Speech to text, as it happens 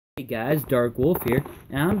guys, Dark Wolf here,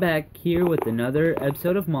 and I'm back here with another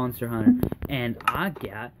episode of Monster Hunter, and I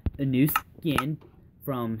got a new skin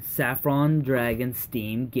from Saffron Dragon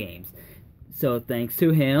Steam Games. So thanks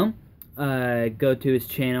to him, go to his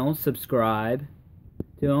channel, subscribe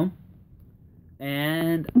to him,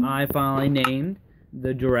 and I finally named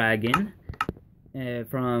the dragon.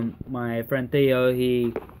 From my friend Theo,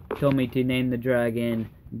 he told me to name the dragon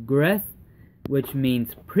Greth, which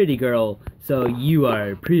means pretty girl. So you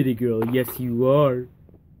are a pretty girl, yes you are.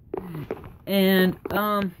 And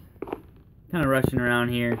kind of rushing around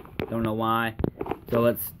here, don't know why. So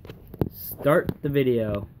let's start the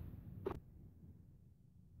video.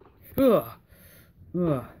 It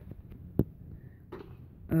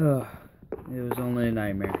was only a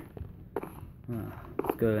nightmare.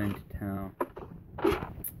 Let's go into town.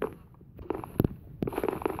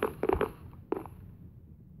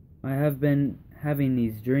 I have been having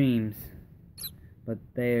these dreams, but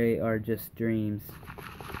they are just dreams.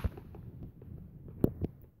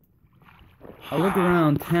 I look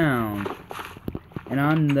around town, and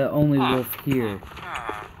I'm the only wolf here.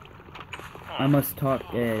 I must talk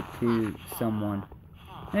to someone.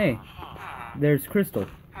 Hey, there's Crystal.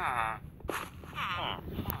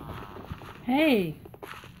 Hey,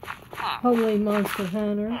 Holy Monster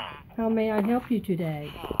Hunter, how may I help you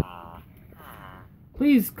today?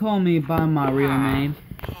 Please call me by my real name.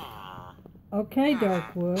 Okay,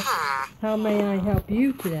 Dark Wolf, how may I help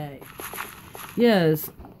you today? Yes,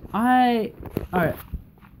 alright.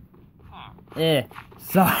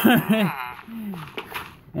 Sorry.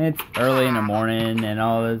 It's early in the morning and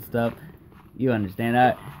all this stuff. You understand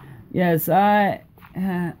that? Yes,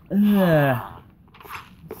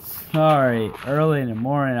 sorry, early in the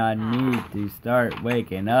morning I need to start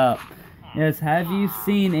waking up. Yes, have you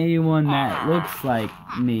seen anyone that looks like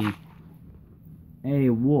me? A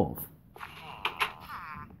wolf.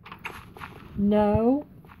 No,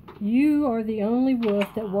 you are the only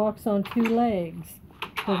wolf that walks on two legs.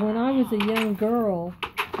 But when I was a young girl,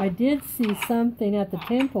 I did see something at the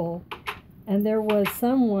temple, and there was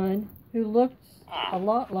someone who looked a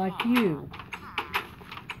lot like you.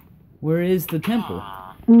 Where is the temple?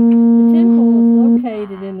 The temple is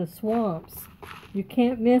located in the swamps. You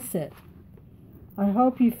can't miss it. I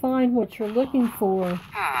hope you find what you're looking for,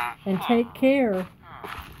 and take care.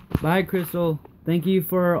 Bye, Crystal. Thank you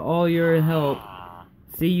for all your help.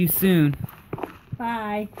 See you soon.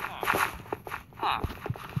 Bye.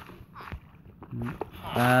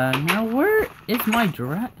 Now where is my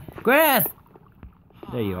Greth?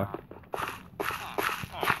 There you are.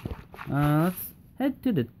 Let's head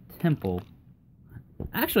to the temple.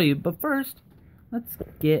 Actually, but first, let's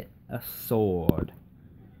get a sword.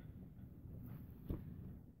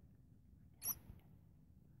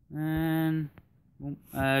 And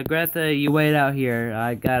Greta, you wait out here.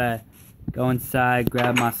 I gotta go inside,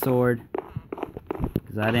 grab my sword,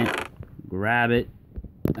 because I didn't grab it.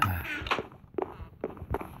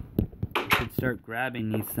 Should start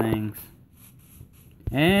grabbing these things.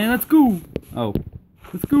 And let's go! Oh,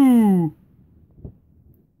 let's go!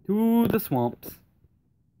 To the swamps.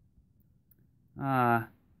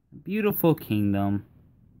 Beautiful kingdom.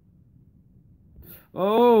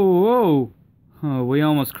 Oh, we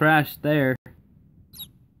almost crashed there.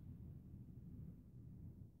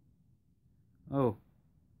 Oh.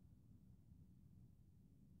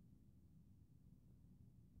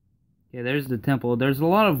 Yeah, there's the temple. There's a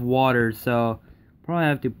lot of water, so probably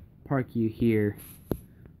have to park you here.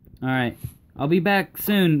 Alright. I'll be back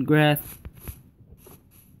soon, Greth.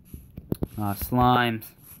 Slimes.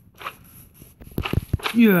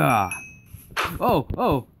 Yeah.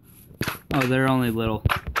 Oh, they're only little.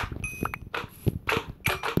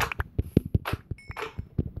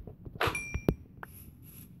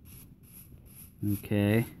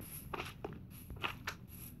 Okay.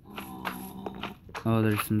 Oh,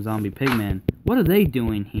 there's some zombie pigmen. What are they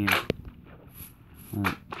doing here?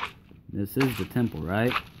 This is the temple,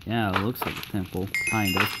 right? Yeah, it looks like a temple,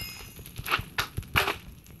 kind of.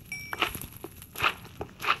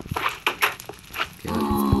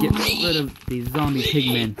 Okay, let's get rid of these zombie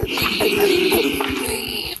pigmen.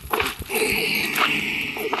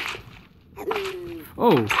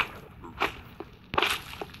 Oh!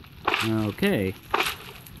 Okay.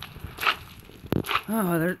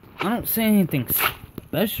 Oh, I don't see anything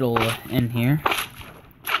special in here.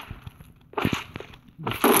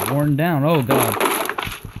 It's worn down. Oh god.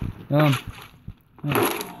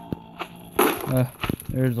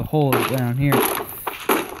 There's a hole down here.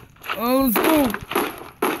 Oh, let's go.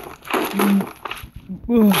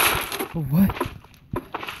 Oh, what?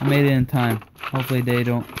 I made it in time. Hopefully they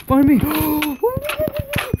don't find me.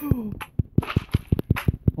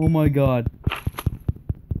 Oh my god.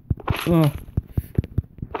 Oh,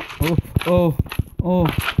 oh, oh,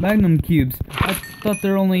 Magnum cubes. I thought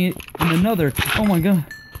they're only in another. Oh my god.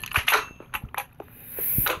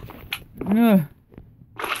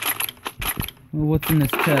 What's in this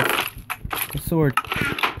chest? A sword.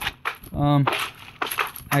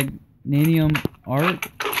 Magnanium art.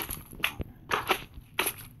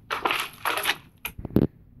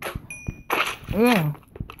 Ugh.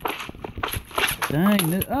 Dang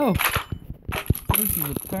this. Oh, this is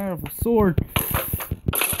a powerful sword.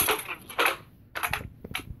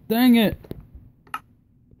 Dang it.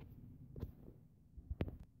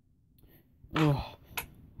 Oh,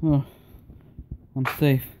 I'm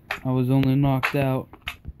safe. I was only knocked out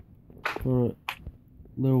for a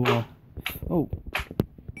little while. Oh,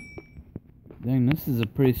 dang, this is a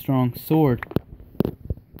pretty strong sword.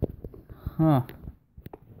 Huh.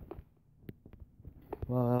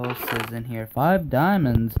 What else is in here? 5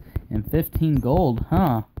 diamonds and 15 gold,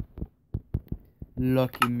 huh?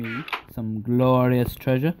 Lucky me. Some glorious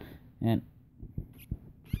treasure. And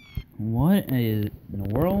what in the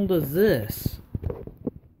world is this? I've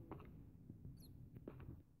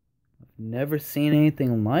never seen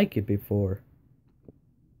anything like it before.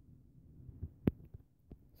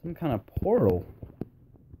 Some kind of portal.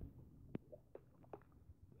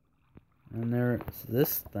 And there's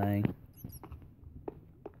this thing.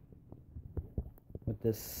 With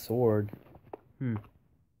this sword.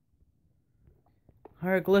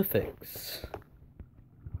 Hieroglyphics.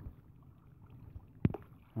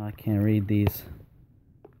 I can't read these.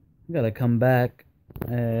 I gotta come back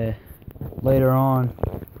later on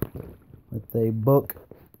with a book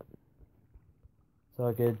so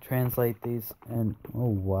I could translate these. And oh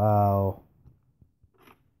wow,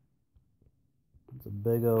 it's a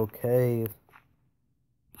big old cave.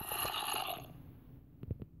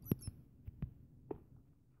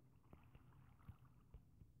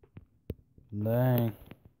 Dang.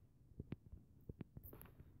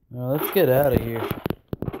 Well, let's get out of here.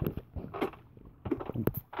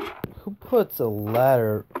 Who puts a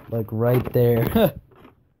ladder, like, right there?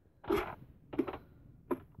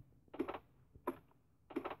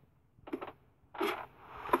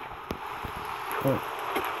 Oh.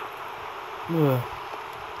 Ugh.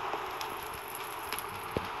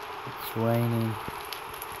 It's raining.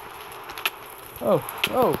 Oh,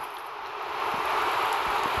 oh.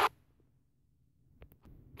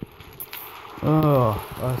 Oh,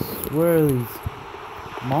 I swear these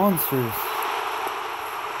monsters.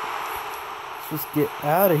 Let's just get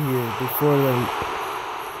out of here before they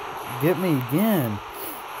get me again.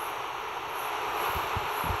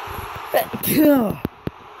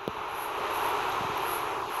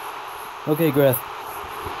 Okay, Greth.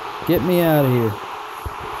 Get me out of here.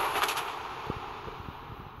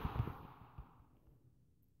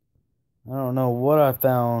 I don't know what I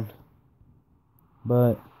found,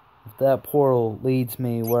 but if that portal leads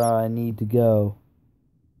me where I need to go,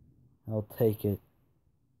 I'll take it.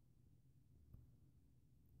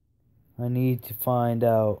 I need to find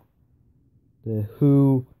out the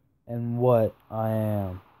who and what I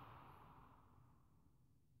am.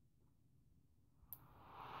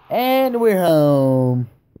 And we're home.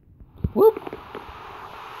 Whoop.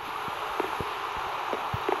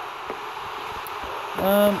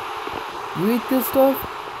 You eat this stuff?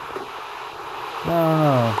 I don't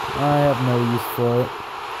know. I have no use for it.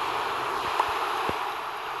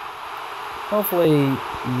 Hopefully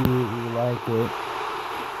you like it.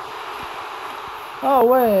 Oh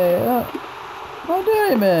wait, my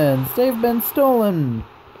diamonds! They've been stolen!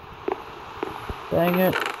 Dang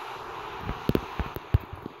it.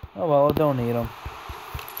 Oh well, I don't need them.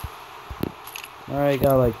 Alright,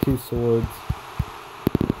 got like 2 swords.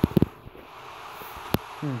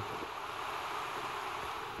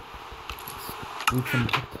 Eat some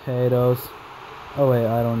potatoes. Oh wait,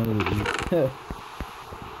 I don't need to eat.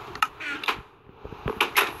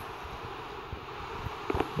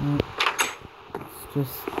 Let's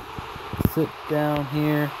just sit down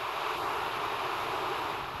here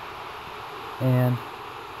and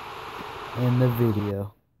end the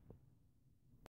video.